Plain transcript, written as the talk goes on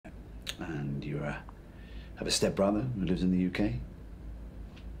And you have a stepbrother who lives in the UK?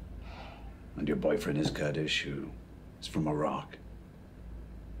 And your boyfriend is Kurdish, who is from Iraq?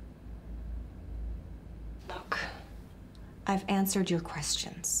 Look, I've answered your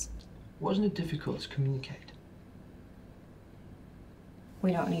questions. Wasn't it difficult to communicate?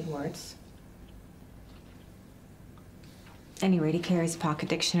 We don't need words. At any rate, he carries a pocket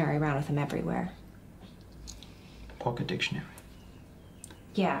dictionary around with him everywhere. Pocket dictionary?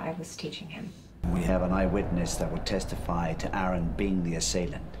 Yeah, I was teaching him. We have an eyewitness that will testify to Aaron being the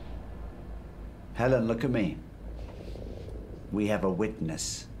assailant. Helen, look at me. We have a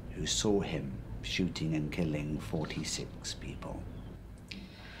witness who saw him shooting and killing 46 people.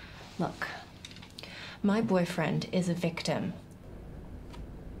 Look, my boyfriend is a victim.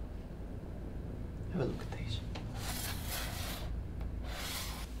 Have a look at these.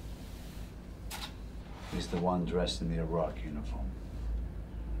 He's the one dressed in the Iraq uniform.